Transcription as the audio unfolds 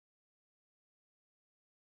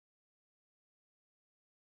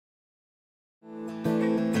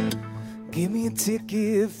Give me a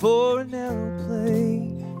ticket for an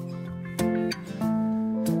aeroplane.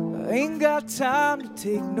 I ain't got time to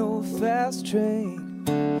take no fast train.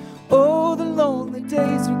 Oh, the lonely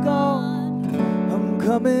days are gone, I'm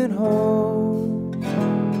coming home.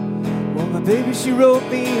 Well, my baby, she wrote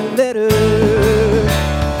me a letter.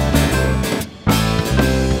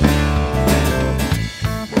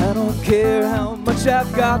 I don't care how much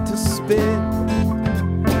I've got to spend,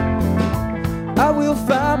 I will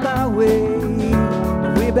find my way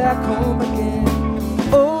back home again.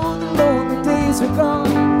 Oh, the lonely days are gone,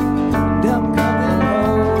 and I'm coming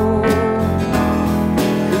home.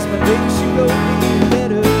 'Cause my baby, she wrote me a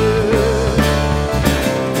letter.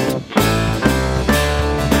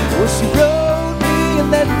 Well, she wrote me a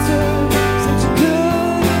letter, said she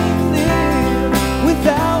couldn't live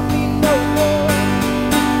without me no more.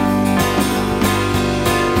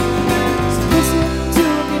 So listen to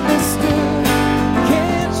me, mister,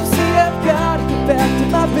 can't you see I've got to get back to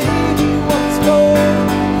my baby once more?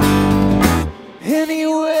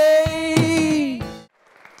 Anyway.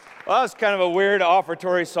 Well, that's kind of a weird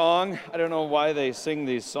offertory song. I don't know why they sing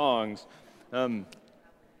these songs.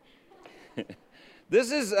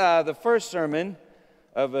 This is the first sermon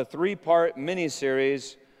of a 3-part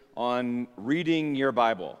mini-series on reading your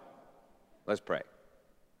Bible. Let's pray.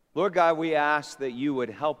 Lord God, we ask that you would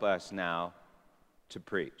help us now to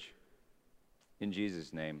preach. In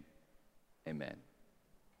Jesus' name, amen.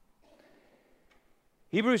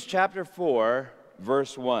 Hebrews chapter 4,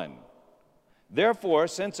 verse 1. Therefore,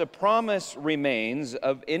 since a promise remains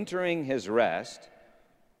of entering his rest,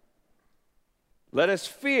 let us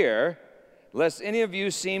fear lest any of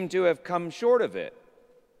you seem to have come short of it.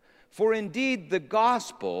 For indeed the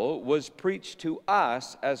gospel was preached to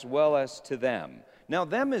us as well as to them. Now,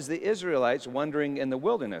 them is the Israelites wandering in the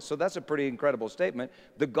wilderness. So that's a pretty incredible statement.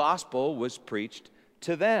 The gospel was preached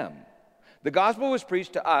to them. The gospel was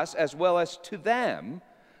preached to us as well as to them,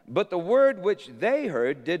 but the word which they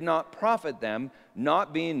heard did not profit them,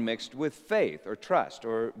 not being mixed with faith or trust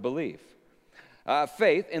or belief.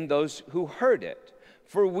 Faith in those who heard it.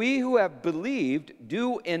 For we who have believed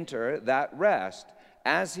do enter that rest.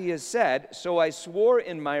 As he has said, so I swore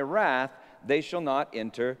in my wrath, they shall not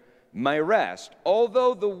enter my rest.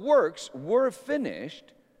 Although the works were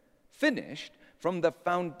finished from the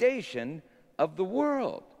foundation of the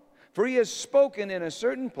world. For he has spoken in a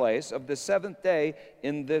certain place of the seventh day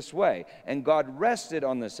in this way. And God rested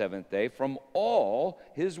on the seventh day from all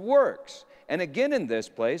his works. And again in this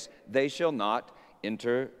place, they shall not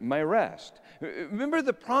enter my rest. Remember,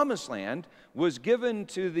 the promised land was given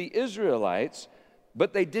to the Israelites,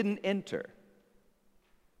 but they didn't enter.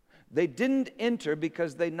 They didn't enter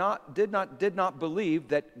because they did not believe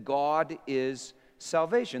that God is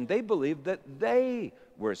salvation. They believed that they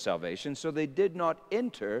were salvation, so they did not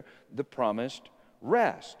enter the promised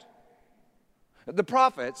rest. The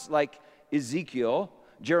prophets like Ezekiel,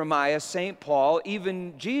 Jeremiah, St. Paul,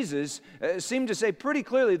 even Jesus seem to say pretty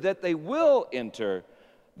clearly that they will enter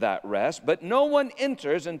that rest, but no one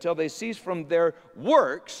enters until they cease from their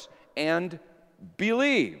works and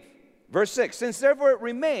believe. Verse 6, since therefore it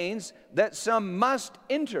remains that some must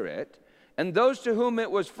enter it, and those to whom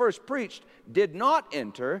it was first preached did not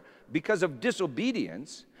enter because of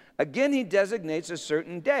disobedience, again he designates a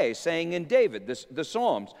certain day, saying in David, the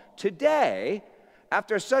Psalms, today,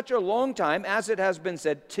 after such a long time, as it has been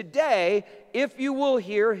said, today, if you will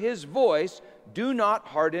hear his voice, do not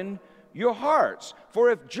harden your hearts. For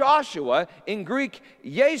if Joshua, in Greek,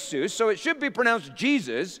 Jesus, so it should be pronounced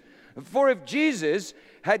Jesus, for if Jesus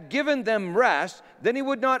had given them rest, then he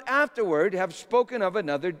would not afterward have spoken of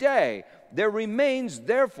another day. There remains,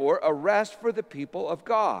 therefore, a rest for the people of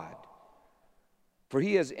God. For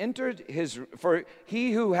he who has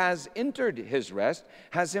entered his rest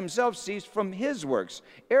has himself ceased from his works,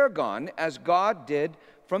 ergon, as God did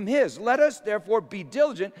from his. Let us therefore be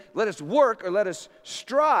diligent, let us work, or let us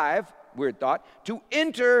strive, weird thought, to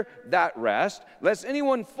enter that rest, lest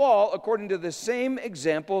anyone fall according to the same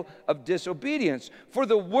example of disobedience. For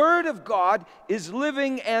the word of God is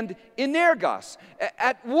living and energos,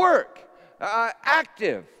 at work,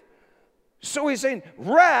 active. So he's saying,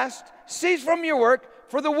 rest, cease from your work,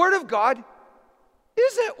 for the word of God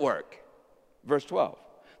is at work. Verse 12.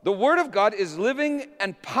 The word of God is living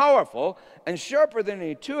and powerful and sharper than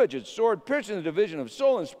any two-edged sword, piercing the division of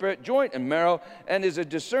soul and spirit, joint and marrow, and is a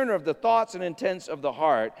discerner of the thoughts and intents of the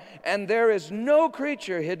heart. And there is no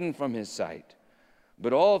creature hidden from his sight,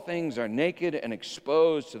 but all things are naked and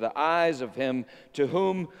exposed to the eyes of him to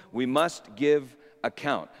whom we must give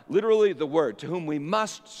account. Literally, the word, to whom we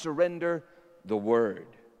must surrender the word.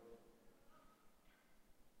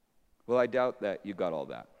 Well, I doubt that you got all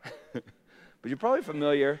that. But you're probably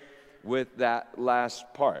familiar with that last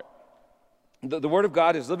part. The Word of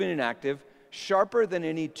God is living and active, sharper than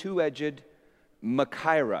any two-edged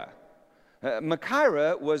machaira.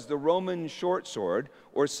 Machaira was the Roman short sword,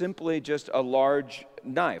 or simply just a large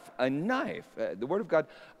knife. A knife. The Word of God,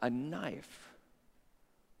 a knife.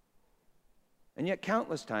 And yet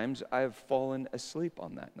countless times I've fallen asleep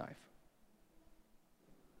on that knife.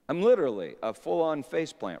 I'm literally a full-on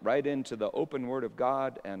faceplant right into the open Word of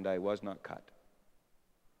God, and I was not cut.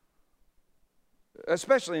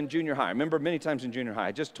 Especially in junior high. I remember many times in junior high,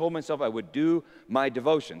 I just told myself I would do my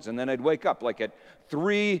devotions, and then I'd wake up like at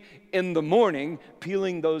 3 in the morning,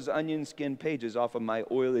 peeling those onion skin pages off of my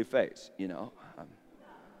oily face,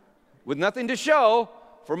 with nothing to show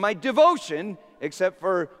for my devotion except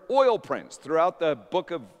for oil prints throughout the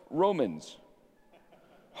book of Romans.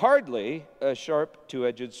 Hardly a sharp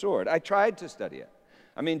two-edged sword. I tried to study it.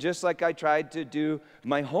 I mean, just like I tried to do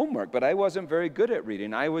my homework, but I wasn't very good at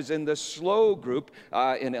reading. I was in the slow group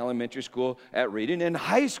in elementary school at reading. In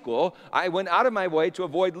high school, I went out of my way to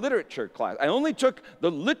avoid literature class. I only took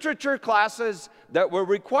the literature classes that were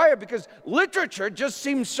required because literature just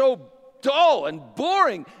seemed so dull and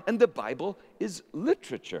boring, and the Bible is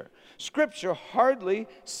literature. Scripture hardly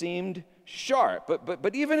seemed sharp,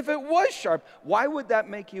 but even if it was sharp, why would that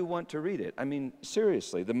make you want to read it? I mean,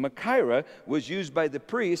 seriously, the machaira was used by the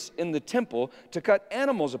priests in the temple to cut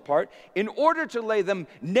animals apart in order to lay them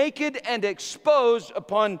naked and exposed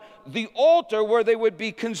upon the altar where they would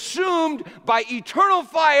be consumed by eternal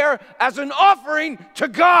fire as an offering to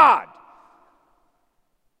God.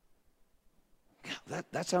 Yeah,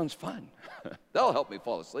 that sounds fun. That'll help me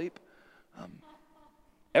fall asleep.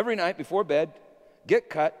 Every night before bed, get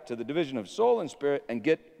cut to the division of soul and spirit and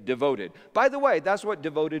get devoted. By the way, that's what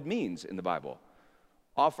devoted means in the Bible.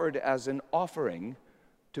 Offered as an offering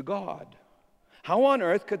to God. How on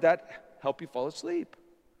earth could that help you fall asleep?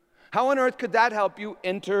 How on earth could that help you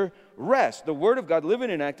enter rest? The Word of God, living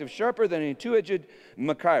and active, sharper than a two-edged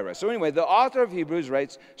machaira. So anyway, the author of Hebrews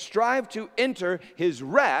writes, strive to enter his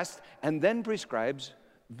rest, and then prescribes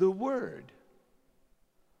the Word.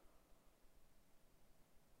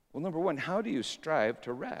 Well, number one, how do you strive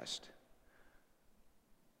to rest?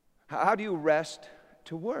 How do you rest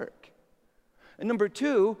to work? And number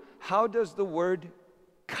two, how does the Word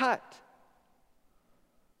cut?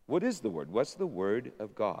 What is the Word? What's the Word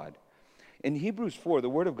of God? In Hebrews 4, the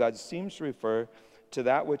Word of God seems to refer to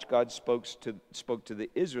that which God spoke to the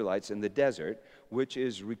Israelites in the desert, which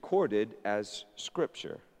is recorded as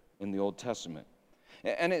Scripture in the Old Testament.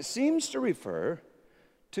 And it seems to refer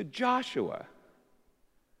to Joshua,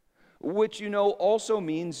 which also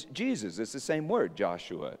means Jesus. It's the same word,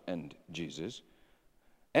 Joshua and Jesus.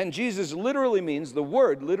 And Jesus literally means, the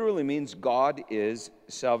word literally means God is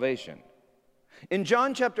salvation. In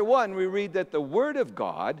John chapter 1, we read that the Word of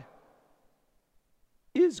God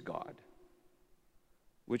is God,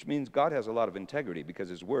 which means God has a lot of integrity because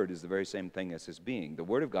His Word is the very same thing as His being. The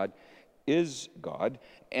Word of God is God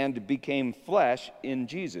and became flesh in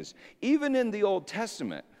Jesus. Even in the Old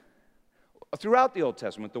Testament, throughout the Old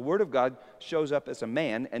Testament, the Word of God shows up as a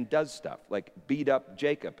man and does stuff, like beat up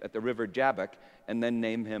Jacob at the river Jabbok and then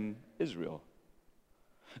name him Israel.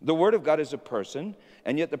 The Word of God is a person,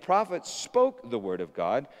 and yet the prophets spoke the Word of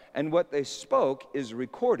God, and what they spoke is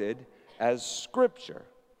recorded as Scripture.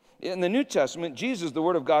 In the New Testament, Jesus, the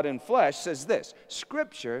Word of God in flesh, says this: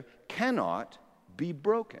 Scripture cannot be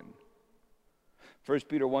broken. 1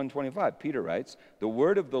 Peter 1:25, Peter writes, the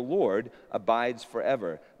word of the Lord abides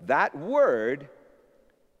forever. That word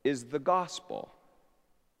is the gospel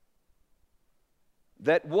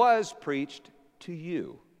that was preached to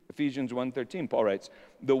you. Ephesians 1:13, Paul writes,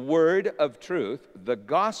 the word of truth, the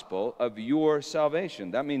gospel of your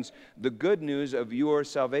salvation. That means the good news of your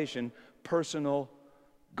salvation, personal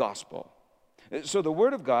gospel. So the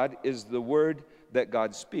Word of God is the word that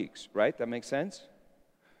God speaks, right? That makes sense?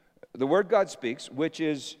 The word God speaks, which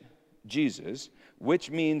is Jesus,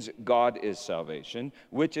 which means God is salvation,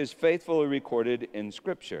 which is faithfully recorded in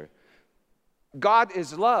Scripture. God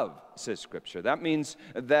is love, says Scripture. That means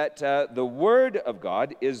that the Word of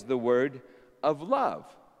God is the word of love,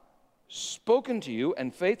 spoken to you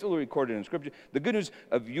and faithfully recorded in Scripture. The good news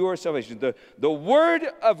of your salvation. The Word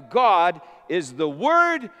of God is the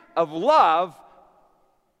word of love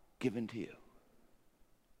given to you.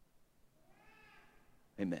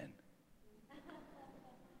 Amen.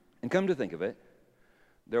 And come to think of it,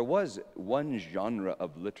 there was one genre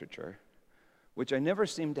of literature which I never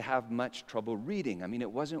seemed to have much trouble reading. I mean,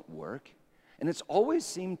 it wasn't work, and it's always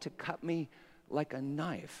seemed to cut me like a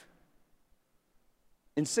knife.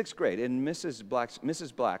 In 6th grade, and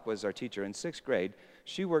Mrs. Black was our teacher. In 6th grade,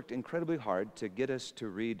 she worked incredibly hard to get us to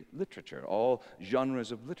read literature, all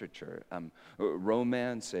genres of literature,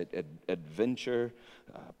 romance, adventure,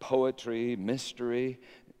 poetry, mystery,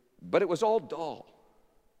 but it was all dull.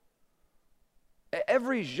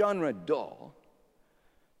 Every genre dull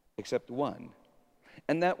except one.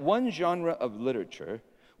 And that one genre of literature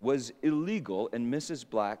was illegal in Mrs.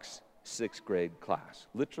 Black's 6th grade class.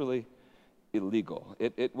 Literally illegal.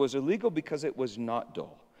 It was illegal because it was not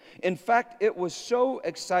dull. In fact, it was so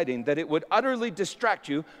exciting that it would utterly distract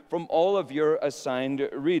you from all of your assigned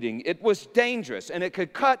reading. It was dangerous, and it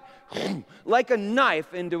could cut like a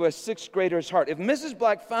knife into a 6th grader's heart. If Mrs.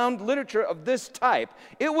 Black found literature of this type,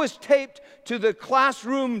 it was taped to the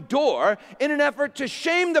classroom door in an effort to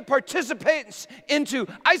shame the participants into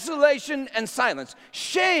isolation and silence.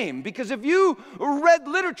 Shame, because if you read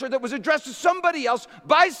literature that was addressed to somebody else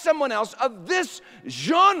by someone else of this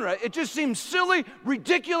genre, it just seemed silly,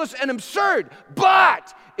 ridiculous, and absurd.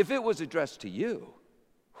 But if it was addressed to you,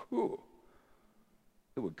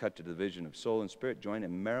 it would cut to the vision of soul and spirit, join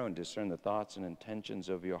in marrow, and discern the thoughts and intentions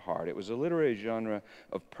of your heart. It was a literary genre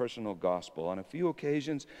of personal gospel. On a few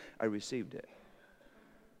occasions, I received it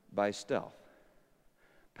by stealth,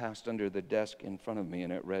 passed under the desk in front of me,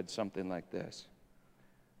 and it read something like this: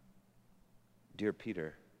 Dear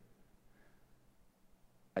Peter,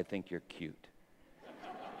 I think you're cute.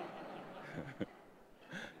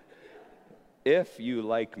 If you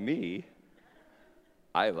like me,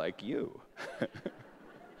 I like you.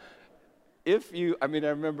 I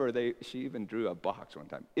remember she even drew a box one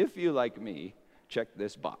time. If you like me, check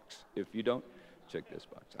this box. If you don't, check this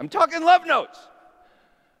box. I'm talking love notes.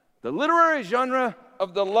 The literary genre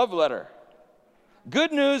of the love letter.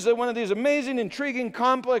 Good news that one of these amazing, intriguing,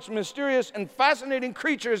 complex, mysterious, and fascinating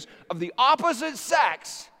creatures of the opposite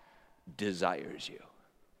sex desires you.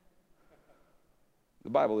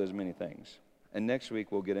 The Bible is many things. And next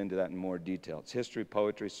week, we'll get into that in more detail. It's history,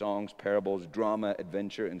 poetry, songs, parables, drama,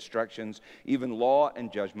 adventure, instructions, even law and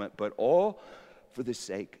judgment, but all for the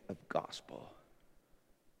sake of gospel.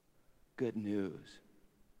 Good news.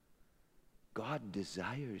 God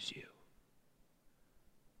desires you.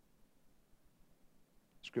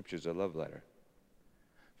 Scripture's a love letter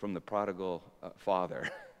from the prodigal father.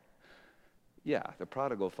 Yeah, the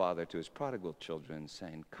prodigal father to his prodigal children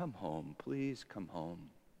saying, come home, please come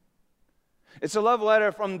home. It's a love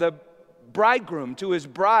letter from the bridegroom to his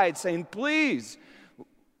bride saying, please,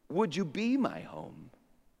 would you be my home?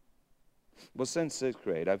 Well, since 6th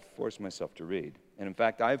grade, I've forced myself to read. And in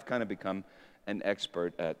fact, I've kind of become an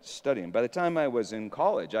expert at studying. By the time I was in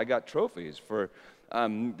college, I got trophies for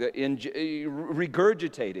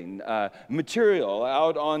regurgitating material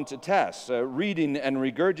out onto tests, reading and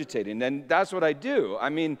regurgitating. And that's what I do. I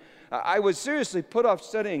mean, I was seriously put off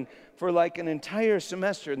studying for like an entire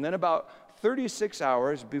semester, and then about 36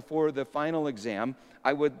 hours before the final exam,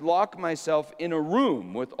 I would lock myself in a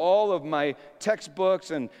room with all of my textbooks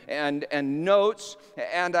and notes,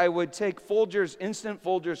 and I would take Folgers, instant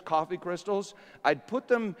Folgers coffee crystals. I'd put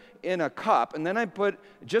them in a cup, and then I'd put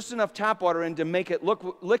just enough tap water in to make it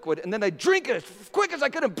look liquid, and then I'd drink it as quick as I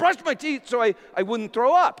could and brush my teeth so I wouldn't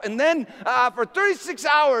throw up. And then for 36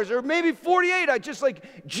 hours or maybe 48, I'd just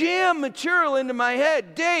like jam material into my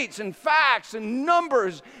head, dates and facts and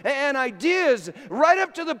numbers and ideas right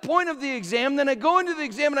up to the point of the exam. Then I'd go into the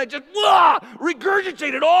exam and I'd just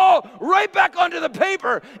regurgitate it all right back onto the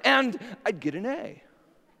paper, and I'd get an A.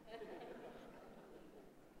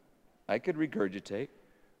 I could regurgitate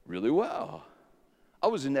really well. I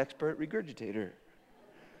was an expert regurgitator.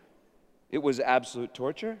 It was absolute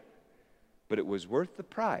torture, but it was worth the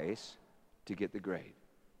price to get the grade.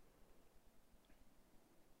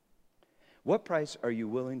 What price are you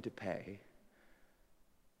willing to pay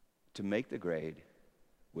to make the grade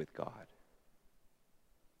with God?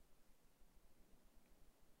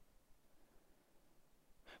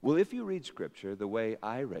 Well, if you read Scripture the way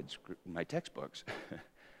I read my textbooks,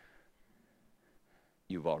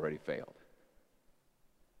 you've already failed.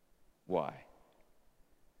 Why?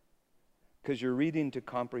 Because you're reading to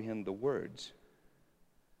comprehend the words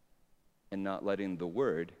and not letting the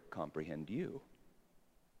Word comprehend you.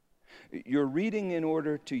 You're reading in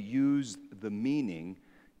order to use the meaning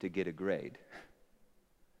to get a grade.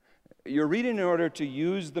 You're reading in order to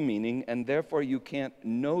use the meaning, and therefore you can't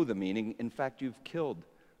know the meaning. In fact, you've killed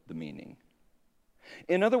the meaning.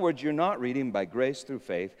 In other words, you're not reading by grace through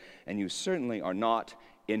faith, and you certainly are not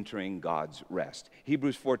entering God's rest.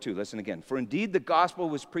 Hebrews 4:2, listen again. For indeed the gospel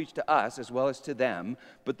was preached to us as well as to them,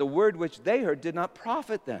 but the word which they heard did not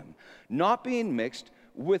profit them, not being mixed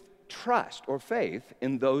with trust or faith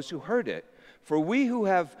in those who heard it. For we who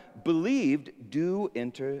have believed do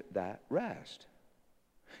enter that rest.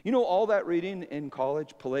 You know, all that reading in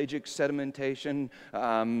college, pelagic sedimentation,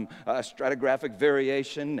 stratigraphic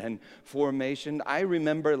variation, and formation, I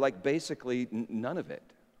remember like basically none of it.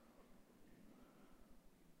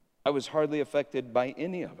 I was hardly affected by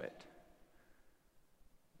any of it.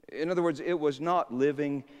 In other words, it was not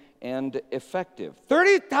living and effective.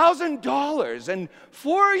 $30,000 and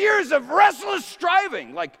 4 years of restless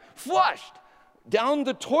striving, like flushed down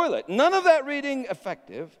the toilet. None of that reading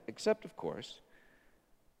effective, except, of course,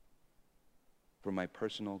 for my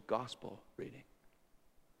personal gospel reading.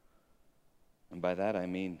 And by that I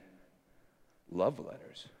mean love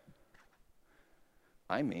letters.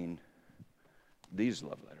 I mean these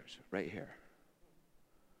love letters right here.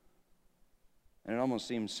 And it almost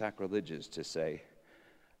seems sacrilegious to say,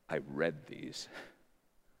 I read these.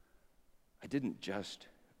 I didn't just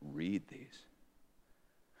read these.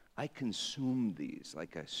 I consumed these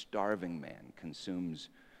like a starving man consumes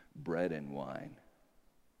bread and wine.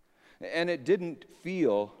 And it didn't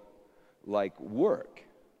feel like work.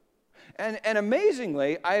 And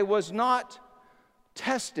amazingly, I was not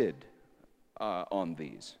tested on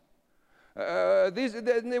these.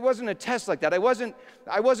 It wasn't a test like that. I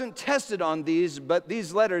wasn't tested on these, but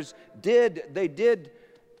these letters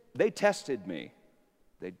they tested me.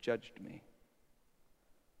 They judged me.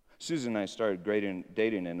 Susan and I started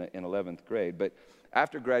dating in 11th grade, but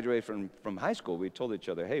after graduating from high school, we told each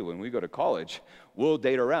other, hey, when we go to college, we'll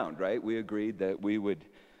date around, right? We agreed that we would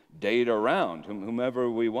date around whomever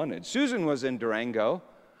we wanted. Susan was in Durango.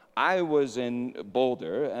 I was in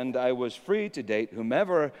Boulder, and I was free to date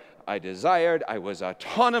whomever I desired. I was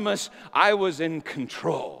autonomous. I was in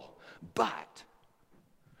control. But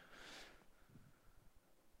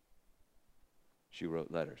she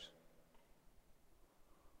wrote letters.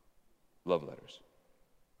 Love letters.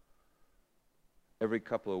 Every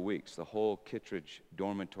couple of weeks, the whole Kittredge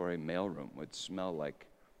dormitory mailroom would smell like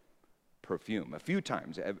perfume, a few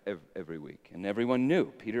times every week. And everyone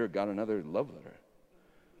knew Peter got another love letter.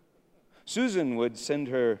 Susan would send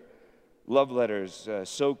her love letters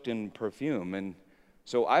soaked in perfume, and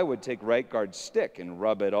so I would take Right Guard's stick and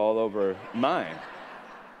rub it all over mine.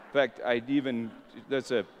 In fact, I even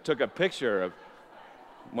took a picture of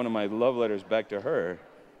one of my love letters back to her.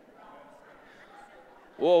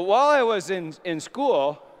 Well, while I was in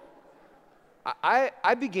school,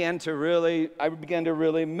 I began to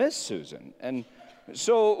really miss Susan. And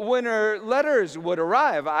so when her letters would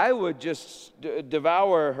arrive, I would just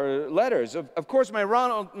devour her letters. Of course, my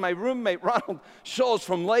roommate Ronald Scholes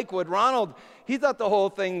from Lakewood, Ronald, he thought the whole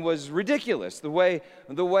thing was ridiculous. The way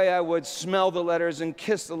I would smell the letters and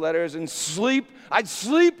kiss the letters and sleep. I'd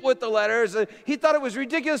sleep with the letters. He thought it was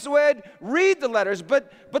ridiculous the way I'd read the letters.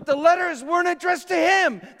 But the letters weren't addressed to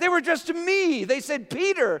him. They were addressed to me. They said,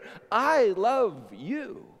 Peter, I love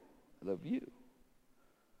you. I love you.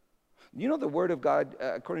 You know, the Word of God,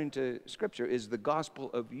 according to Scripture, is the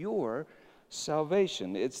gospel of your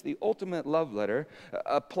salvation. It's the ultimate love letter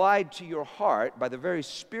applied to your heart by the very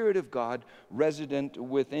Spirit of God resident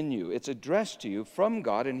within you. It's addressed to you from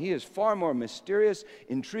God, and He is far more mysterious,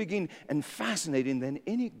 intriguing, and fascinating than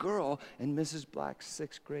any girl in Mrs. Black's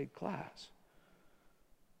 6th grade class.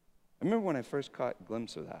 I remember when I first caught a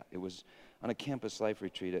glimpse of that. It was on a campus life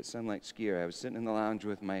retreat at Sunlight Skier. I was sitting in the lounge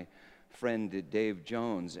with my friend Dave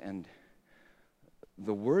Jones, and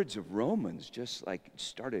the words of Romans just like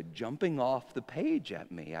started jumping off the page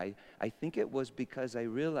at me. I think it was because I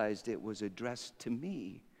realized it was addressed to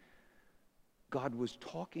me. God was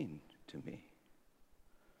talking to me.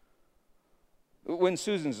 When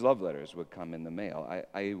Susan's love letters would come in the mail,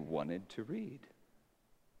 I wanted to read.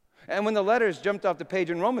 And when the letters jumped off the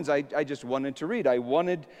page in Romans, I just wanted to read. I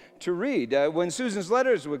wanted to read. When Susan's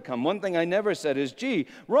letters would come, one thing I never said is, gee,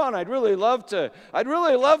 Ron, I'd really love to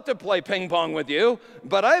play ping pong with you,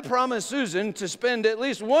 but I promised Susan to spend at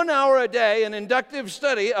least 1 hour a day in inductive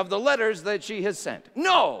study of the letters that she has sent.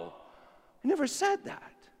 No, I never said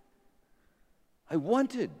that. I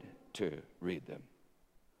wanted to read them.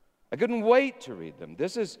 I couldn't wait to read them.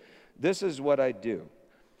 This is what I do.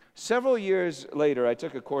 Several years later, I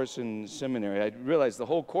took a course in seminary. I realized the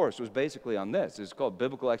whole course was basically on this. It's called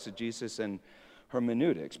Biblical Exegesis and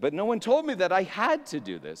Hermeneutics. But no one told me that I had to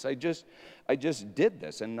do this. I just did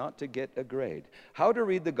this, and not to get a grade. How to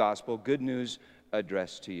read the gospel, good news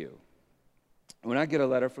addressed to you. When I get a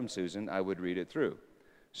letter from Susan, I would read it through,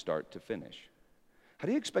 start to finish. How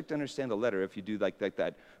do you expect to understand a letter if you do like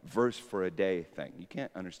that verse for a day thing? You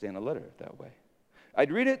can't understand a letter that way.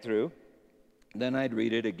 I'd read it through. Then I'd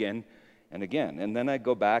read it again and again. And then I'd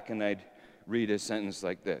go back and I'd read a sentence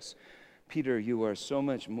like this. Peter, you are so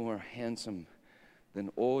much more handsome than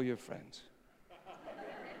all your friends.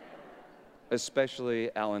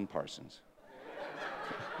 especially Alan Parsons.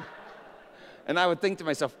 And I would think to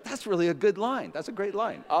myself, that's really a good line. That's a great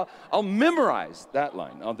line. I'll memorize that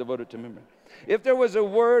line. I'll devote it to memory. If there was a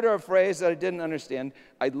word or a phrase that I didn't understand,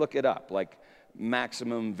 I'd look it up, like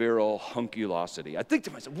maximum virile hunculosity. I'd think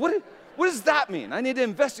to myself, what does that mean? I need to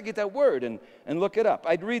investigate that word and look it up.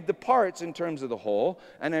 I'd read the parts in terms of the whole,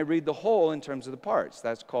 and I read the whole in terms of the parts.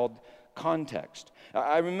 That's called context.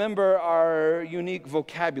 I remember our unique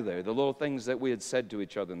vocabulary, the little things that we had said to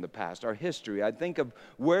each other in the past, our history. I'd think of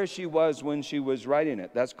where she was when she was writing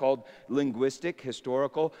it. That's called linguistic,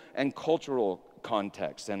 historical, and cultural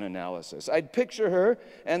context and analysis. I'd picture her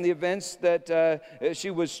and the events that she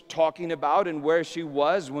was talking about and where she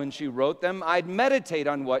was when she wrote them. I'd meditate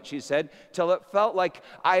on what she said till it felt like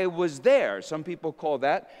I was there. Some people call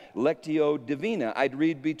that lectio divina. I'd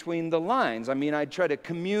read between the lines. I'd try to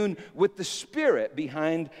commune with the Spirit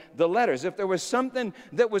behind the letters. If there was something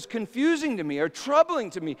that was confusing to me or troubling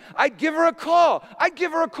to me, I'd give her a call. I'd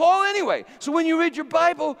give her a call anyway. So when you read your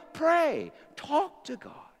Bible, pray. Talk to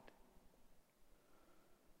God.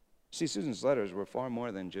 See, Susan's letters were far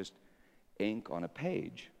more than just ink on a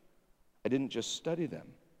page. I didn't just study them.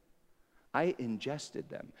 I ingested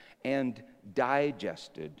them and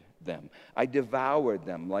digested them. I devoured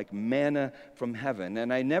them like manna from heaven.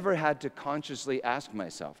 And I never had to consciously ask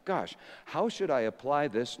myself, gosh, how should I apply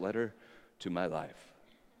this letter to my life?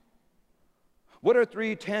 What are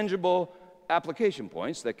 3 tangible application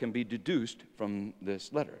points that can be deduced from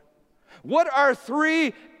this letter? What are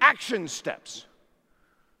 3 action steps?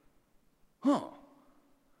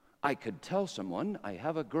 I could tell someone I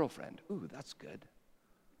have a girlfriend. Ooh, that's good.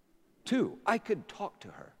 2, I could talk to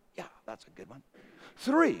her. Yeah, that's a good one.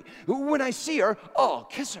 3, when I see her, I'll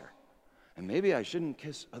kiss her. And maybe I shouldn't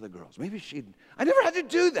kiss other girls. I never had to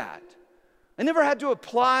do that. I never had to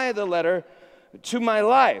apply the letter to my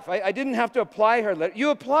life. I didn't have to apply her letter. You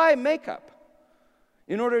apply makeup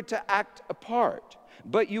in order to act a part.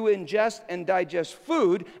 But you ingest and digest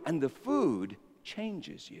food, and the food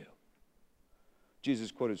changes you.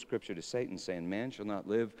 Jesus quoted scripture to Satan saying, man shall not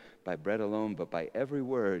live by bread alone, but by every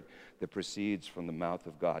word that proceeds from the mouth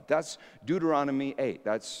of God. That's Deuteronomy 8.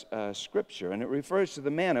 That's scripture. And it refers to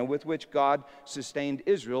the manna with which God sustained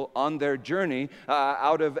Israel on their journey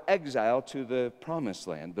out of exile to the promised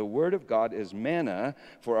land. The word of God is manna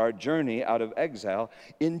for our journey out of exile.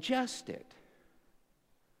 Ingest it,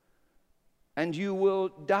 and you will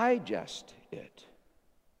digest it.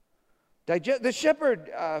 The shepherd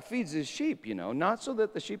feeds his sheep, not so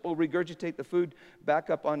that the sheep will regurgitate the food back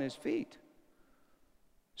up on his feet.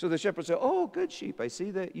 So the shepherd said, oh, good sheep, I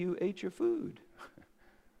see that you ate your food.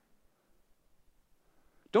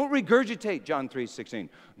 Don't regurgitate John 3:16.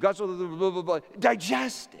 God, blah, blah, blah, blah.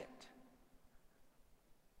 Digest it.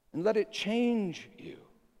 And let it change you.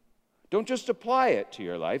 Don't just apply it to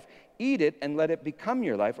your life. Eat it and let it become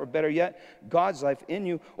your life, or better yet, God's life in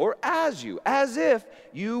you, or as you, as if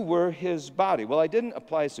you were his body. Well, I didn't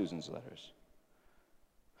apply Susan's letters.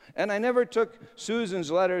 And I never took Susan's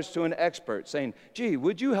letters to an expert saying, gee,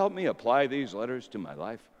 would you help me apply these letters to my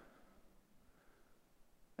life?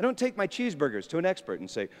 I don't take my cheeseburgers to an expert and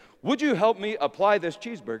say, would you help me apply this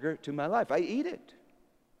cheeseburger to my life? I eat it.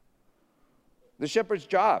 The shepherd's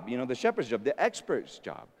job, the expert's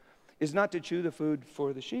job, is not to chew the food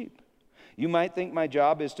for the sheep. You might think my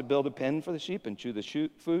job is to build a pen for the sheep and chew the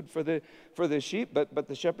food for the sheep, but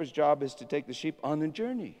the shepherd's job is to take the sheep on a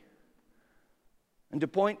journey and to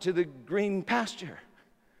point to the green pasture.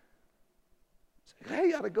 Say, hey,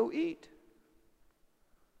 you ought to go eat.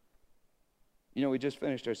 We just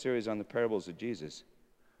finished our series on the parables of Jesus,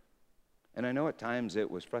 and I know at times it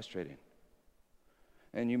was frustrating.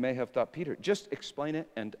 And you may have thought, Peter, just explain it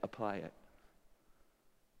and apply it.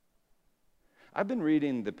 I've been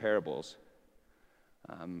reading the parables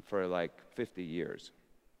for like 50 years.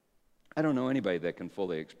 I don't know anybody that can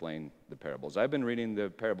fully explain the parables. I've been reading the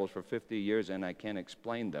parables for 50 years and I can't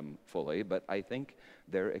explain them fully, but I think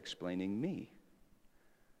they're explaining me.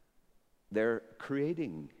 They're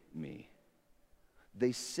creating me.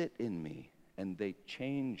 They sit in me and they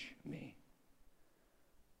change me.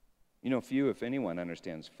 Few, if anyone,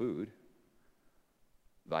 understands food.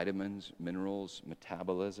 Vitamins, minerals,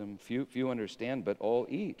 metabolism. Few understand, but all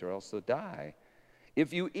eat or else they'll die.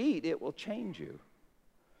 If you eat, it will change you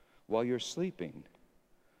while you're sleeping,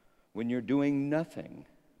 when you're doing nothing,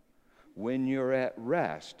 when you're at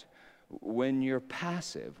rest, when you're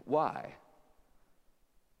passive. Why?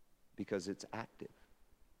 Because it's active.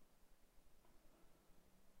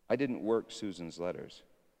 I didn't work Susan's letters,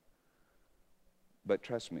 but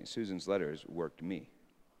trust me, Susan's letters worked me.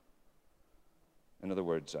 In other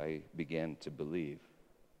words, I began to believe.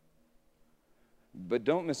 But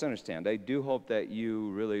don't misunderstand. I do hope that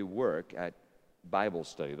you really work at Bible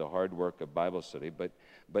study, the hard work of Bible study,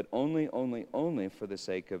 but only for the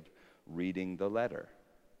sake of reading the letter,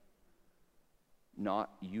 not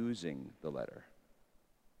using the letter.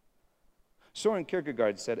 Soren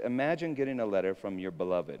Kierkegaard said, imagine getting a letter from your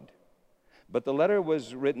beloved, but the letter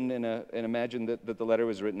was written and imagine that the letter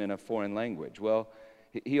was written in a foreign language. Well,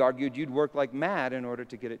 he argued you'd work like mad in order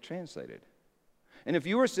to get it translated. And if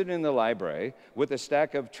you were sitting in the library with a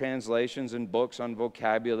stack of translations and books on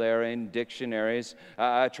vocabulary and dictionaries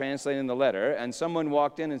translating the letter, and someone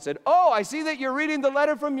walked in and said, oh, I see that you're reading the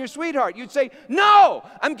letter from your sweetheart, you'd say, no,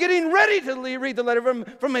 I'm getting ready to read the letter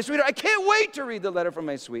from my sweetheart. I can't wait to read the letter from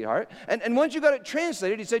my sweetheart. And once you got it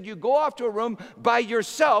translated, he said, you go off to a room by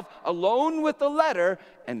yourself, alone with the letter,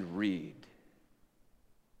 and read.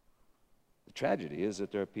 The tragedy is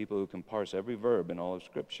that there are people who can parse every verb in all of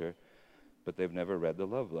Scripture, but they've never read the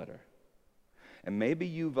love letter. And maybe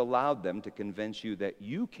you've allowed them to convince you that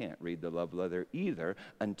you can't read the love letter either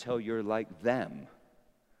until you're like them.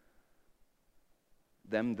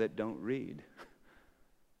 Them that don't read,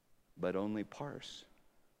 but only parse.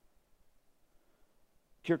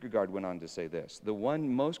 Kierkegaard went on to say this, the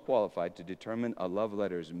one most qualified to determine a love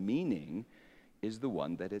letter's meaning is the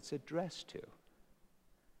one that it's addressed to.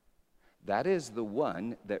 That is the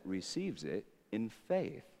one that receives it in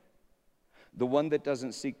faith. The one that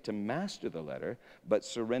doesn't seek to master the letter, but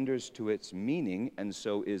surrenders to its meaning and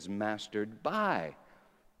so is mastered by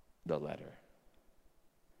the letter.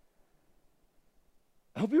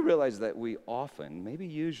 I hope you realize that we often, maybe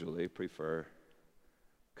usually, prefer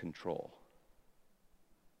control.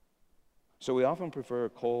 So we often prefer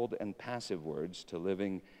cold and passive words to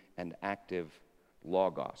living and active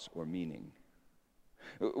logos or meaning.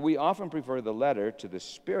 We often prefer the letter to the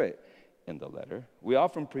spirit in the letter. We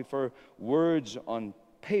often prefer words on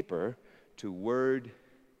paper to word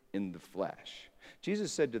in the flesh.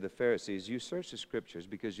 Jesus said to the Pharisees, you search the Scriptures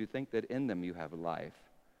because you think that in them you have life.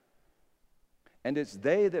 And it's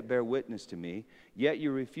they that bear witness to me, yet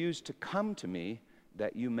you refuse to come to me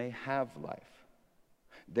that you may have life.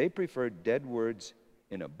 They prefer dead words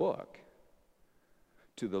in a book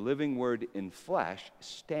to the living word in flesh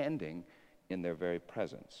standing in their very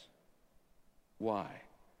presence. Why?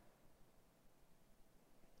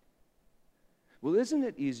 Well, isn't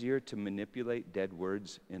it easier to manipulate dead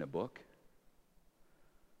words in a book?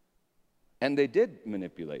 And they did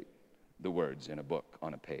manipulate the words in a book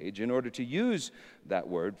on a page in order to use that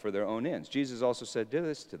word for their own ends. Jesus also said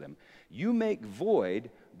this to them, you make void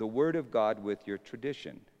the word of God with your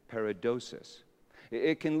tradition, paradosis.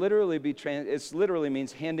 It can literally be, it literally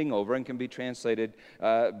means handing over and can be translated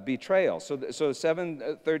betrayal. So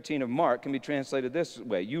 7:13 of Mark can be translated this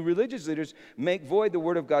way. You religious leaders make void the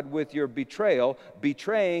word of God with your betrayal,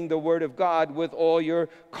 betraying the word of God with all your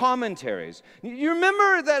commentaries. You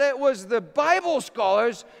remember that it was the Bible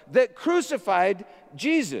scholars that crucified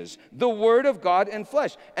Jesus, the Word of God in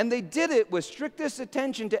flesh. And they did it with strictest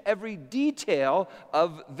attention to every detail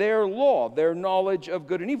of their law, their knowledge of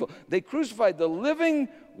good and evil. They crucified the living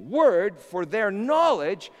Word for their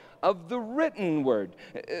knowledge of the written Word.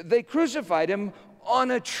 They crucified Him on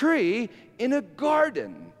a tree in a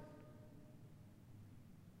garden.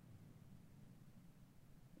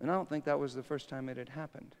 And I don't think that was the first time it had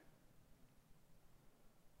happened.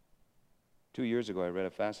 2 years ago, I read a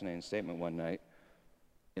fascinating statement one night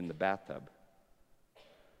in the bathtub.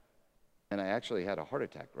 And I actually had a heart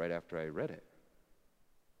attack right after I read it.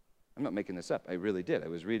 I'm not making this up. I really did. I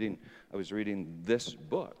was reading this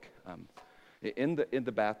book. In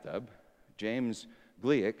the bathtub, James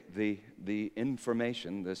Gleick, the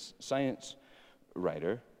information, this science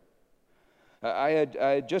writer, I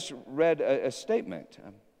had just read a statement.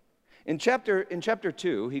 In chapter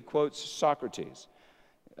 2, he quotes Socrates,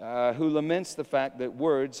 who laments the fact that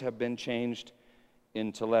words have been changed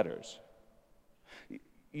into letters.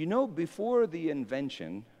 You know, before the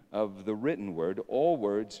invention of the written word, all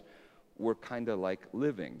words were kind of like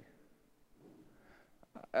living.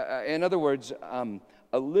 In other words,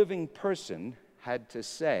 a living person had to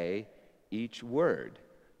say each word.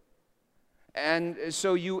 And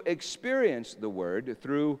so you experienced the word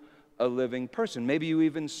through a living person. Maybe you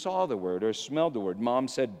even saw the word or smelled the word. Mom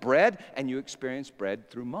said bread, and you experienced bread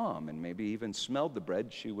through mom, and maybe even smelled the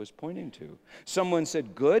bread she was pointing to. Someone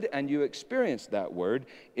said good, and you experienced that word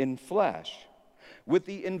in flesh. With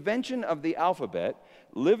the invention of the alphabet,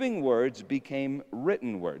 living words became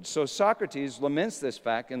written words. So Socrates laments this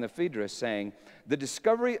fact in the Phaedrus, saying, the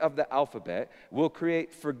discovery of the alphabet will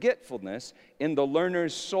create forgetfulness in the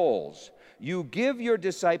learners' souls. you give your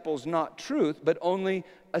disciples not truth, but only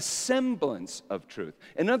a semblance of truth.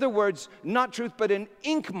 In other words, not truth, but an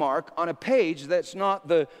ink mark on a page that's not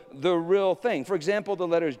the real thing. For example, the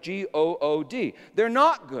letters G-O-O-D. They're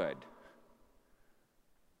not good.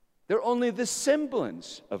 They're only the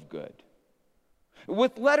semblance of good.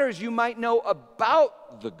 With letters, you might know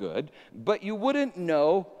about the good, but you wouldn't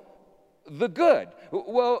know the good.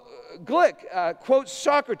 Well, Glick quotes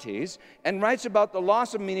Socrates and writes about the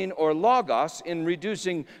loss of meaning, or logos, in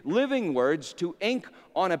reducing living words to ink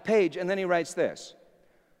on a page, and then he writes this: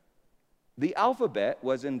 the alphabet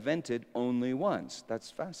was invented only once.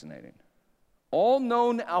 That's fascinating. All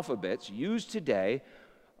known alphabets used today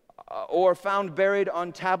or found buried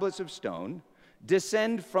on tablets of stone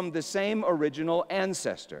descend from the same original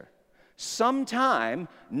ancestor. Sometime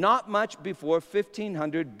not much before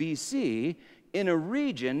 1500 BC in a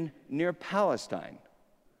region near Palestine.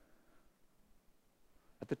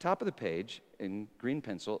 At the top of the page, in green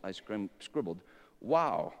pencil, I scribbled,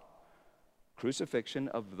 "Wow, crucifixion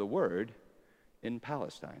of the Word in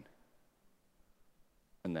Palestine."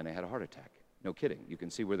 And then I had a heart attack. No kidding. You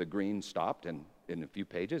can see where the green stopped, and in a few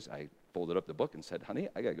pages, I folded up the book and said, "Honey,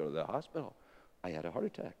 I got to go to the hospital. I had a heart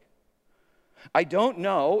attack." I don't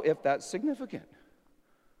know if that's significant,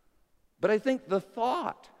 but I think the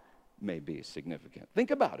thought may be significant.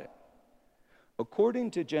 Think about it.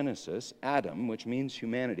 According to Genesis, Adam, which means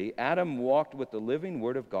humanity, Adam walked with the living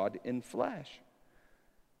Word of God in flesh.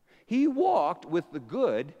 He walked with the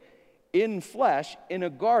good in flesh in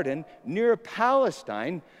a garden near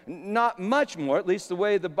Palestine, not much more, at least the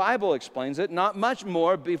way the Bible explains it, not much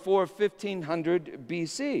more before 1500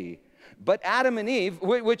 BC. But Adam and Eve,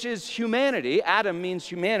 which is humanity, Adam means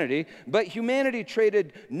humanity, but humanity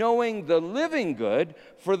traded knowing the living good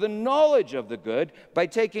for the knowledge of the good by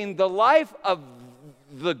taking the life of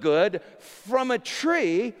the good from a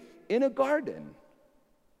tree in a garden.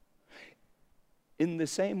 In the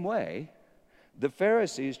same way, the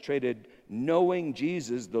Pharisees traded knowing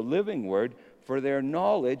Jesus, the living Word, for their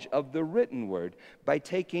knowledge of the written Word by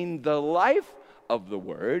taking the life of the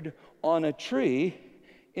Word on a tree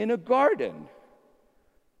in a garden.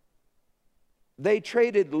 They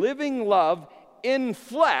traded living love in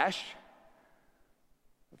flesh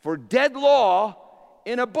for dead law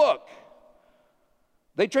in a book.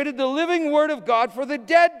 They traded the living Word of God for the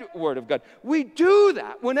dead Word of God. We do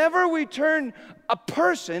that whenever we turn a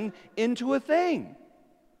person into a thing.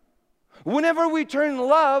 Whenever we turn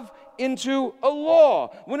love into a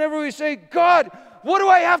law. Whenever we say, "God, what do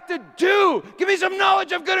I have to do? Give me some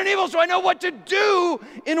knowledge of good and evil so I know what to do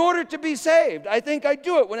in order to be saved." I think I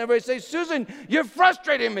do it whenever I say, "Susan, you're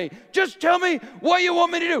frustrating me. Just tell me what you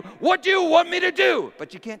want me to do. What do you want me to do?"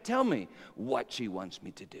 But you can't tell me what she wants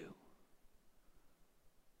me to do.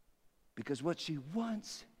 Because what she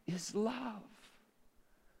wants is love.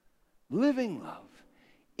 Living love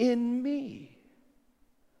in me.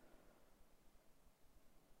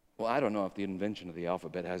 Well, I don't know if the invention of the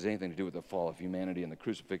alphabet has anything to do with the fall of humanity and the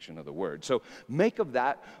crucifixion of the Word. So make of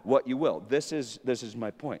that what you will. This is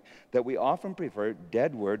my point, that we often prefer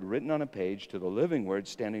dead word written on a page to the living Word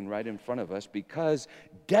standing right in front of us because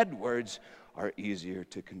dead words are easier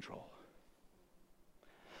to control.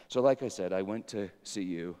 So like I said, I went to see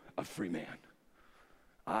you, a free man.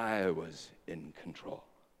 I was in control.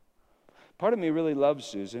 Part of me really loves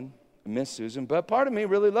Susan, Miss Susan, but part of me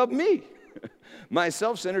really loved me. My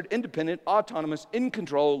self-centered, independent, autonomous, in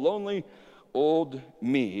control, lonely, old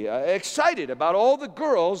me. Excited about all the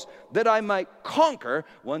girls that I might conquer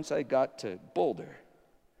once I got to Boulder.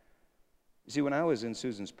 You see, when I was in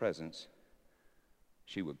Susan's presence,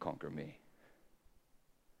 she would conquer me.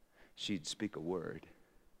 She'd speak a word,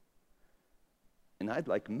 and I'd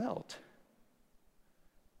like melt.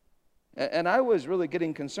 And I was really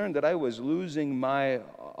getting concerned that I was losing my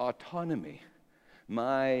autonomy,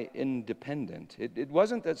 my independence. It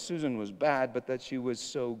wasn't that Susan was bad, but that she was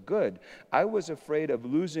so good. I was afraid of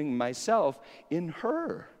losing myself in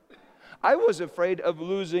her. I was afraid of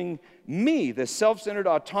losing me, the self-centered,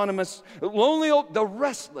 autonomous, lonely, the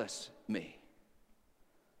restless me.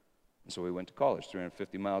 And so we went to college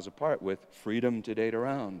 350 miles apart with freedom to date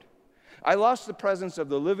around. I lost the presence of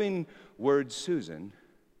the living Word, Susan,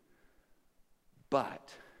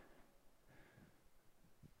 but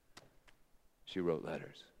she wrote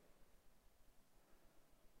letters.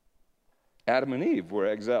 Adam and Eve were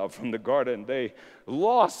exiled from the garden. They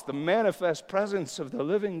lost the manifest presence of the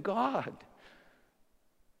living God.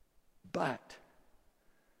 But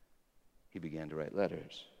he began to write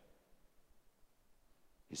letters.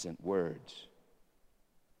 He sent words.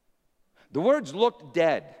 The words looked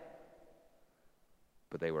dead,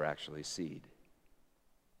 but they were actually seed.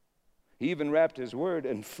 He even wrapped his word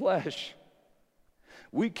in flesh.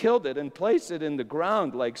 We killed it and placed it in the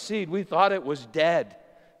ground like seed. We thought it was dead.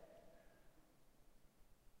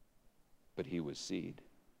 But he was seed.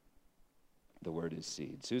 The word is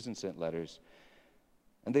seed. Susan sent letters,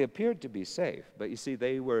 and they appeared to be safe. But you see,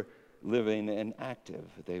 they were living and active.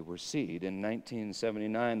 They were seed. In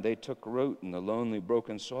 1979, they took root in the lonely,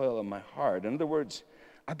 broken soil of my heart. In other words,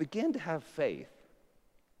 I began to have faith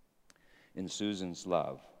in Susan's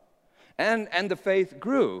love. And the faith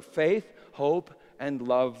grew. Faith, hope, and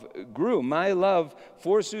love grew. My love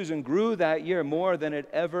for Susan grew that year more than it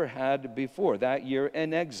ever had before. That year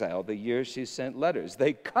in exile, the year she sent letters.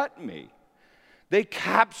 They cut me. They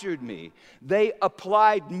captured me. They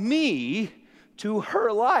applied me to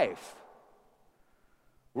her life.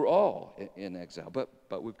 We're all in exile,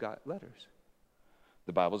 but we've got letters.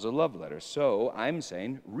 The Bible's a love letter, so I'm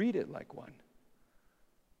saying read it like one.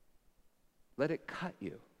 Let it cut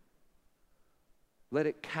you. Let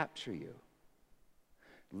it capture you.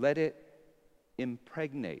 Let it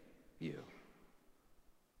impregnate you.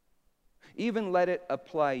 Even let it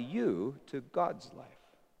apply you to God's life.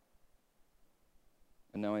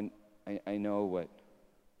 And now I know what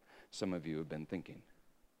some of you have been thinking.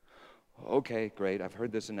 Okay, great, I've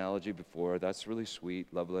heard this analogy before. That's really sweet.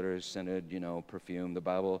 Love letter is scented, perfume. The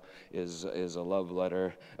Bible is a love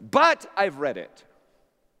letter. But I've read it.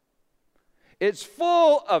 It's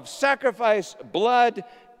full of sacrifice, blood,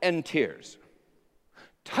 and tears.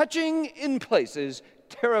 Touching in places,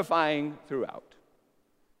 terrifying throughout.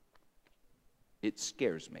 It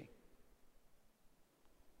scares me.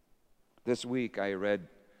 This week I read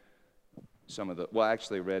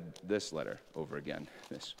read this letter over again.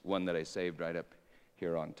 This one that I saved right up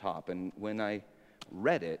here on top. And when I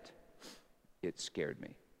read it, it scared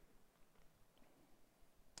me.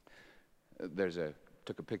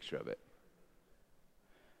 Took a picture of it.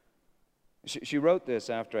 She wrote this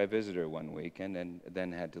after I visited her one week and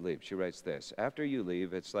then had to leave. She writes this: after you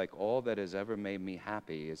leave, it's like all that has ever made me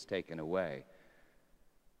happy is taken away.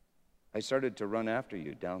 I started to run after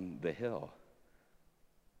you down the hill.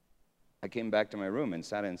 I came back to my room and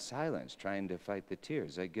sat in silence, trying to fight the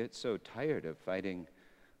tears. I get so tired of fighting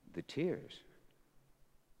the tears.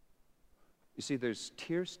 You see, there's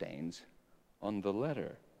tear stains on the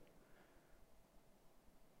letter.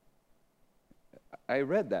 I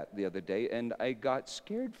read that the other day, and I got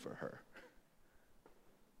scared for her.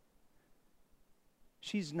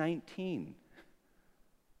 She's 19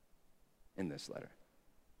 in this letter.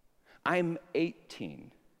 I'm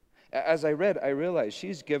 18. As I read, I realized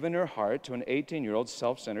she's given her heart to an 18-year-old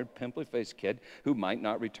self-centered, pimply-faced kid who might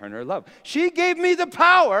not return her love. She gave me the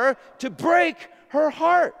power to break her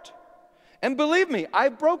heart. And believe me,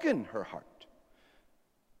 I've broken her heart.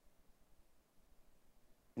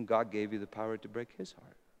 And God gave you the power to break his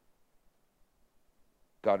heart.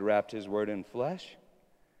 God wrapped his word in flesh,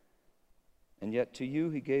 and yet to you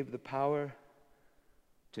he gave the power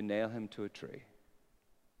to nail him to a tree.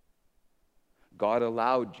 God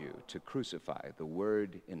allowed you to crucify the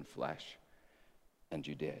word in flesh, and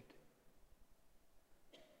you did.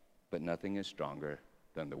 But nothing is stronger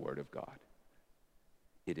than the word of God.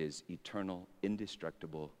 It is eternal,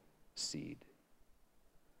 indestructible seed.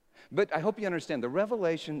 But I hope you understand, the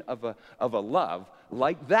revelation of a love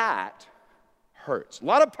like that hurts. A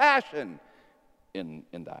lot of passion in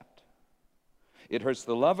that. It hurts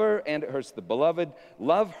the lover and it hurts the beloved.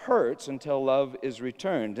 Love hurts until love is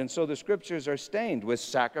returned. And so the scriptures are stained with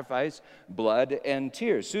sacrifice, blood, and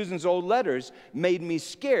tears. Susan's old letters made me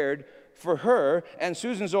scared for her, and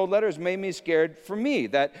Susan's old letters made me scared for me.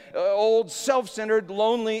 That old, self-centered,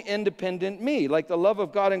 lonely, independent me. Like the love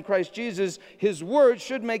of God in Christ Jesus, his word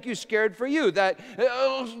should make you scared for you. That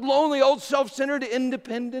lonely, old, self-centered,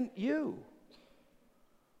 independent you.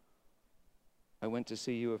 I went to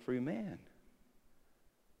see you a free man.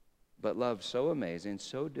 But love so amazing,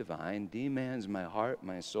 so divine, demands my heart,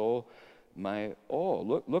 my soul, my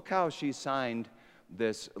all. Look how she signed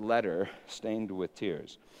this letter stained with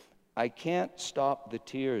tears. I can't stop the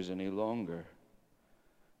tears any longer.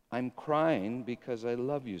 I'm crying because I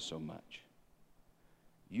love you so much.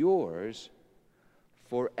 Yours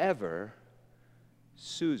forever,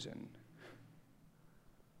 Susan.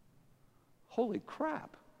 Holy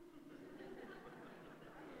crap.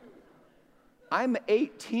 I'm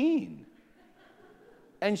 18.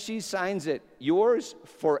 And she signs it, yours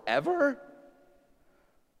forever?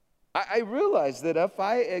 I realized that if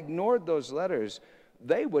I ignored those letters,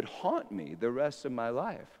 they would haunt me the rest of my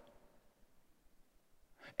life.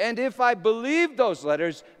 And if I believed those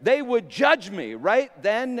letters, they would judge me right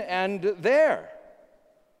then and there.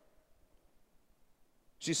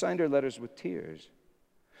 She signed her letters with tears.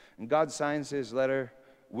 And God signs his letter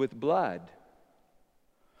with blood.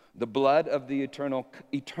 The blood of the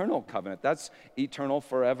eternal covenant. That's eternal,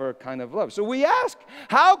 forever kind of love. So we ask,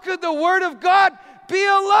 how could the Word of God be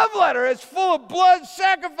a love letter? It's full of blood,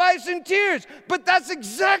 sacrifice, and tears. But that's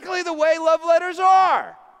exactly the way love letters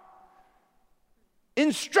are.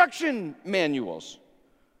 Instruction manuals,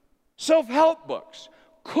 self-help books,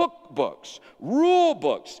 cookbooks, rule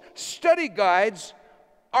books, study guides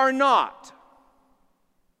are not.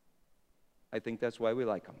 I think that's why we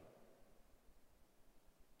like them.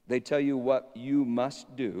 They tell you what you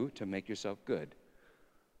must do to make yourself good.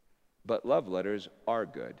 But love letters are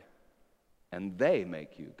good, and they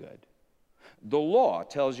make you good. The law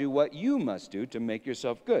tells you what you must do to make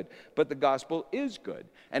yourself good, but the gospel is good,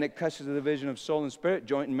 and it cuts to the division of soul and spirit,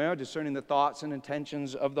 joint and marrow, discerning the thoughts and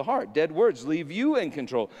intentions of the heart. Dead words leave you in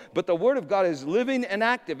control, but the Word of God is living and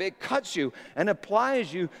active. It cuts you and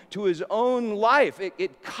applies you to His own life.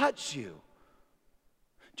 It cuts you.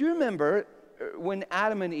 Do you remember when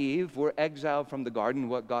Adam and Eve were exiled from the garden,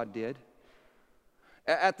 what God did?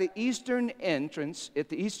 At the eastern entrance, at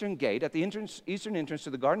the eastern gate, at the eastern entrance to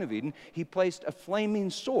the Garden of Eden, He placed a flaming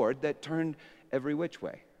sword that turned every which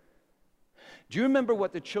way. Do you remember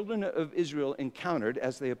what the children of Israel encountered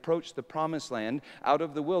as they approached the promised land out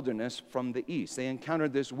of the wilderness from the east? They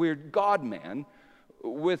encountered this weird God-man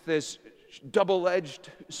with this double-edged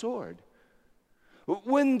sword.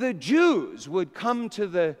 When the Jews would come to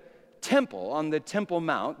the temple, on the Temple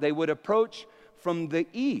Mount, they would approach from the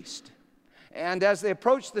east. And as they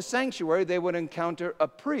approached the sanctuary, they would encounter a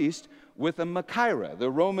priest with a machaira, the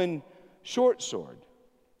Roman short sword.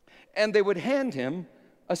 And they would hand him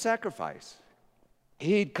a sacrifice.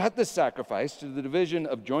 He'd cut the sacrifice to the division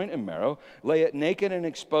of joint and marrow, lay it naked and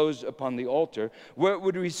exposed upon the altar, where it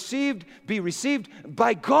would be received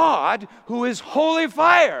by God, who is holy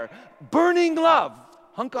fire, burning love.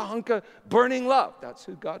 Hunka, hunka, burning love. That's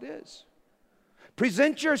who God is.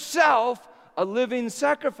 Present yourself a living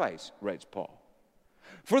sacrifice, writes Paul.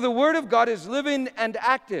 For the Word of God is living and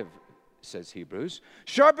active, says Hebrews,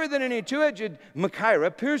 sharper than any two-edged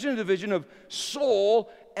machaira, piercing the division of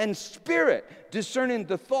soul and spirit, discerning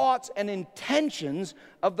the thoughts and intentions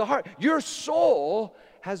of the heart. Your soul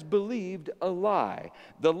has believed a lie.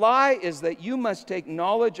 The lie is that you must take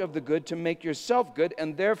knowledge of the good to make yourself good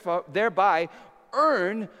and thereby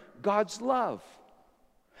earn God's love.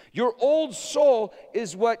 Your old soul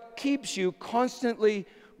is what keeps you constantly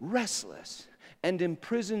restless and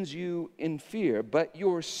imprisons you in fear, but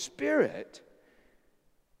your spirit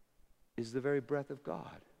is the very breath of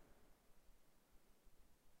God.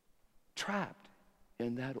 Trapped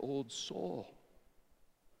in that old soul.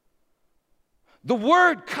 The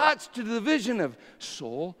Word cuts to the division of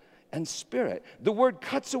soul and spirit. The Word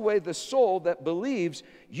cuts away the soul that believes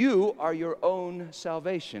you are your own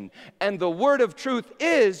salvation. And the word of truth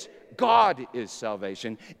is God is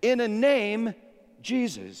salvation. In a name,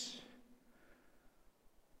 Jesus.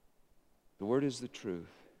 The Word is the truth.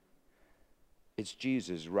 It's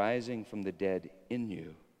Jesus rising from the dead in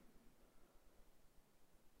you.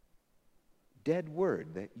 Dead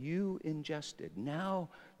word that you ingested, now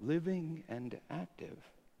living and active.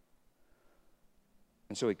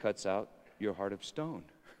 And so He cuts out your heart of stone.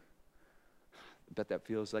 I bet that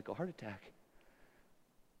feels like a heart attack.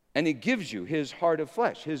 And He gives you His heart of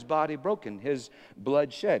flesh, His body broken, His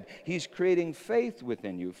blood shed. He's creating faith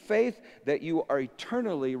within you, faith that you are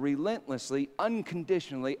eternally, relentlessly,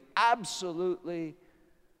 unconditionally, absolutely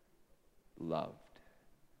loved.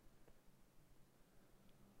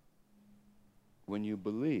 When you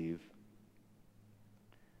believe,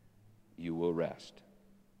 you will rest.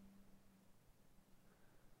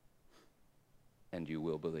 And you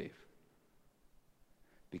will believe.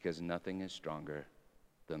 Because nothing is stronger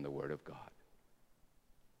than the Word of God.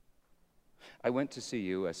 I went to see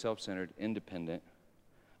you, a self-centered, independent,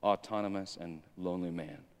 autonomous, and lonely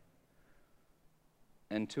man.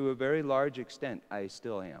 And to a very large extent, I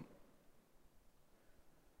still am.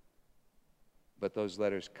 But those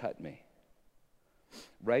letters cut me.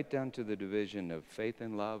 Right down to the division of faith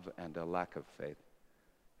and love and a lack of faith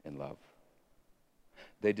in love.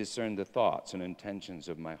 They discerned the thoughts and intentions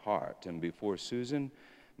of my heart. And before Susan,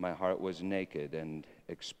 my heart was naked and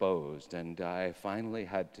exposed. And I finally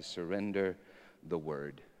had to surrender the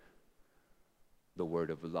word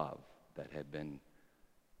of love that had been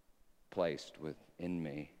placed within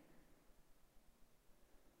me.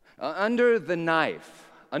 Under the knife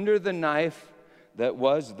that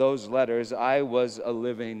was those letters, I was a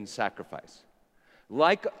living sacrifice.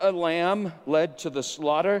 Like a lamb led to the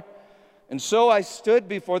slaughter, and so I stood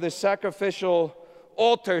before the sacrificial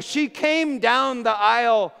altar. She came down the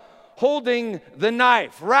aisle holding the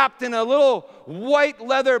knife, wrapped in a little white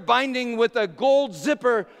leather binding with a gold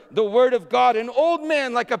zipper, the Word of God. An old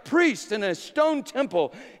man, like a priest in a stone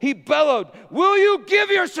temple, he bellowed, "Will you give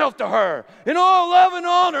yourself to her in all love and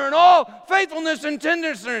honor and all faithfulness and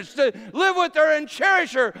tenderness, to live with her and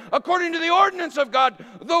cherish her according to the ordinance of God,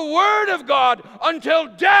 the Word of God, until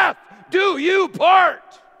death do you part?"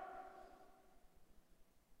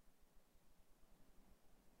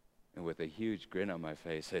 And with a huge grin on my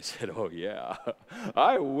face, I said, "Oh yeah,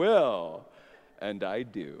 I will." And I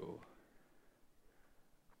do.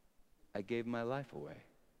 I gave my life away.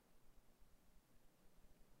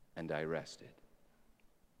 And I rested.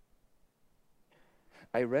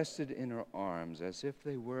 I rested in her arms as if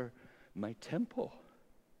they were my temple,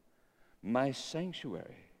 my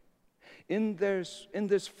sanctuary. In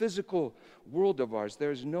this physical world of ours,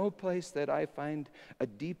 there's no place that I find a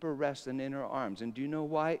deeper rest than in her arms. And do you know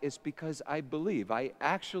why? It's because I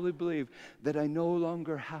actually believe that I no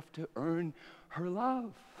longer have to earn her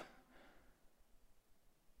love.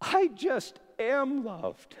 I just am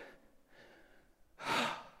loved.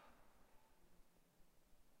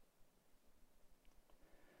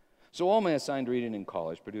 So all my assigned reading in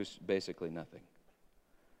college produced basically nothing.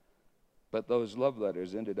 But those love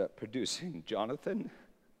letters ended up producing Jonathan,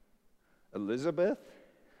 Elizabeth,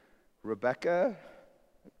 Rebecca,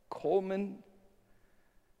 Coleman.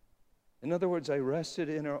 In other words, I rested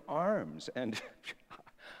in her arms, and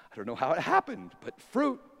I don't know how it happened, but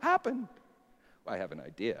fruit happened. I have an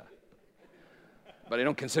idea, but I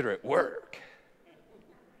don't consider it work.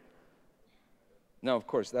 Now, of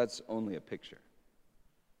course, that's only a picture.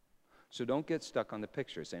 So don't get stuck on the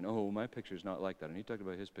picture saying, "Oh, my picture's not like that, and he talked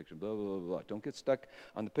about his picture, blah, blah, blah, blah." Don't get stuck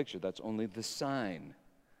on the picture. That's only the sign.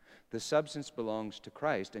 The substance belongs to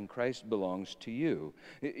Christ, and Christ belongs to you.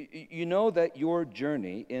 You know that your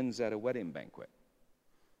journey ends at a wedding banquet,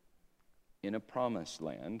 in a promised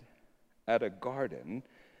land, at a garden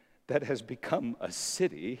that has become a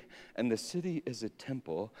city, and the city is a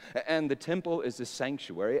temple, and the temple is a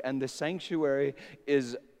sanctuary, and the sanctuary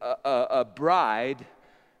is a bride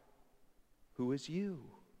who is you.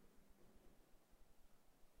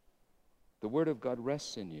 The Word of God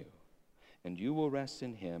rests in you, and you will rest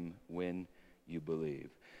in Him when you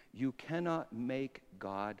believe. You cannot make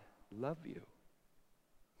God love you.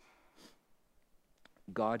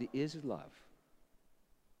 God is love,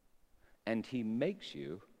 and He makes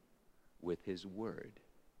you with His Word.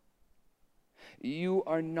 You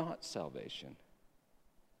are not salvation.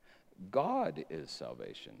 God is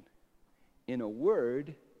salvation. In a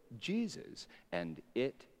word, Jesus, and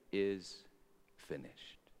it is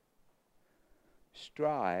finished.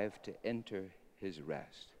 Strive to enter His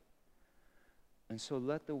rest. And so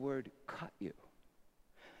let the Word cut you.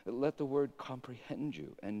 Let the Word comprehend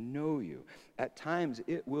you and know you. At times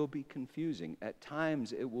it will be confusing. At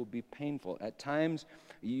times it will be painful. At times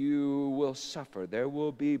you will suffer. There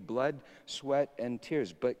will be blood, sweat, and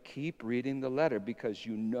tears. But keep reading the letter, because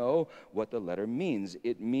you know what the letter means.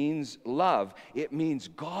 It means love. It means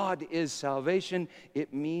God is salvation.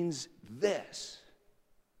 It means this.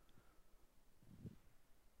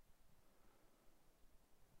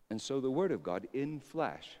 And so the Word of God in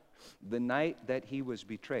flesh, the night that He was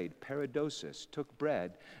betrayed, paradosis, took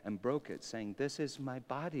bread and broke it, saying, "This is my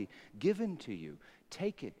body given to you.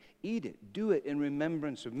 Take it, eat it, do it in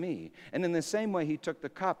remembrance of me." And in the same way, He took the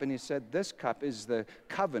cup and He said, "This cup is the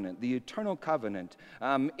covenant, the eternal covenant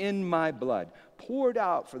in my blood, poured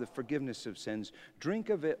out for the forgiveness of sins. Drink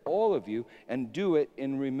of it, all of you, and do it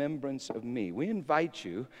in remembrance of me." We invite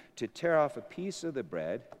you to tear off a piece of the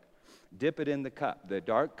bread, dip it in the cup. The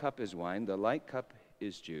dark cup is wine, the light cup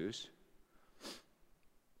is juice.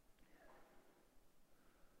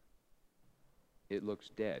 It looks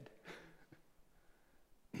dead.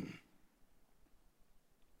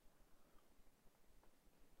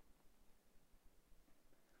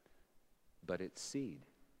 But it's seed.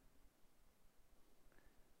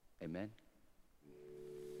 Amen.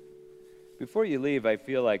 Before you leave, I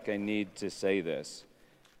feel like I need to say this.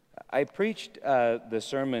 I preached the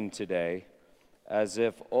sermon today as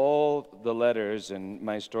if all the letters and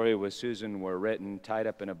my story with Susan were written, tied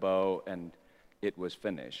up in a bow, and it was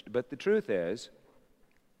finished. But the truth is,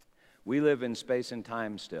 we live in space and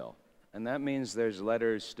time still. And that means there's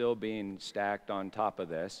letters still being stacked on top of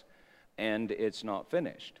this, and it's not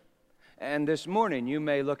finished. And this morning, you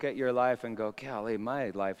may look at your life and go, "Golly,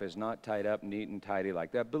 my life is not tied up neat and tidy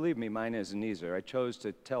like that." Believe me, mine isn't neither. I chose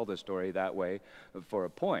to tell the story that way for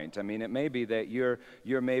a point. I mean, it may be that you're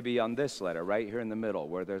maybe on this letter right here in the middle,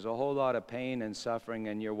 where there's a whole lot of pain and suffering,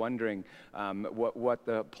 and you're wondering what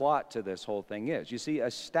the plot to this whole thing is. You see,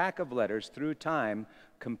 a stack of letters through time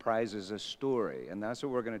comprises a story, and that's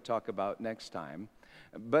what we're going to talk about next time.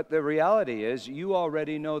 But the reality is, you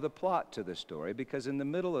already know the plot to the story, because in the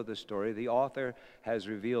middle of the story, the author has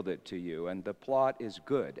revealed it to you, and the plot is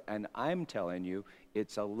good. And I'm telling you,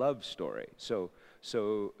 it's a love story. So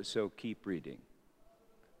keep reading.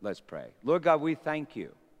 Let's pray. Lord God, we thank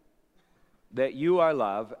you that you are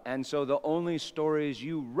love, and so the only stories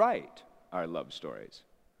you write are love stories.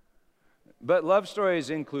 But love stories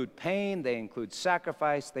include pain, they include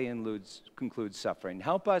sacrifice, they include suffering.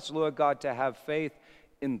 Help us, Lord God, to have faith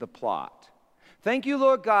in the plot. Thank you,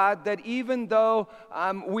 Lord God, that even though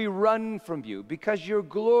we run from you, because your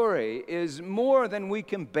glory is more than we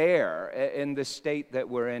can bear in the state that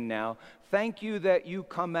we're in now, thank you that you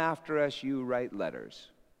come after us, you write letters.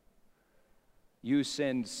 You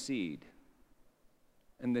send seed.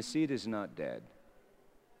 And the seed is not dead.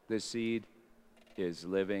 The seed is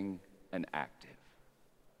living and active.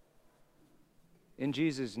 In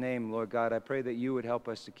Jesus' name, Lord God, I pray that you would help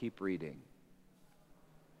us to keep reading.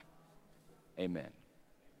 Amen.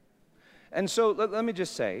 And so let me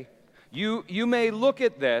just say, you may look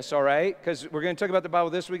at this, all right, because we're going to talk about the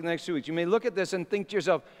Bible this week and the next 2 weeks. You may look at this and think to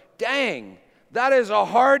yourself, dang, that is a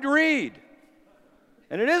hard read.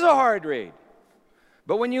 And it is a hard read.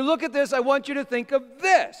 But when you look at this, I want you to think of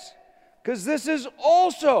this, because this is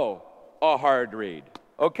also a hard read,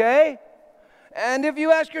 okay? And if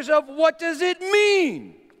you ask yourself, what does it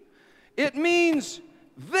mean? It means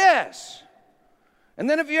this. And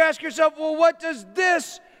then if you ask yourself, well, what does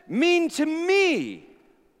this mean to me?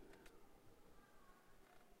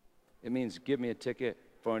 It means give me a ticket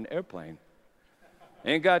for an airplane.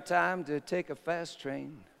 Ain't got time to take a fast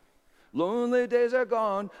train. Lonely days are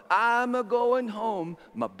gone, I'm a-going home.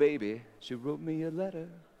 My baby, she wrote me a letter.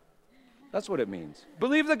 That's what it means.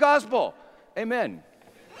 Believe the gospel. Amen.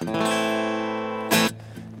 Give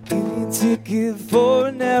me a ticket for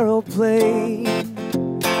an aeroplane.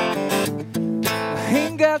 I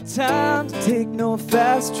ain't got time to take no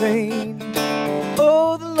fast train.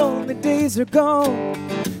 Oh, the lonely days are gone,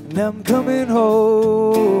 and I'm coming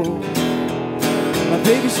home. My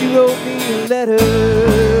baby, she wrote me a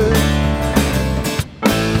letter.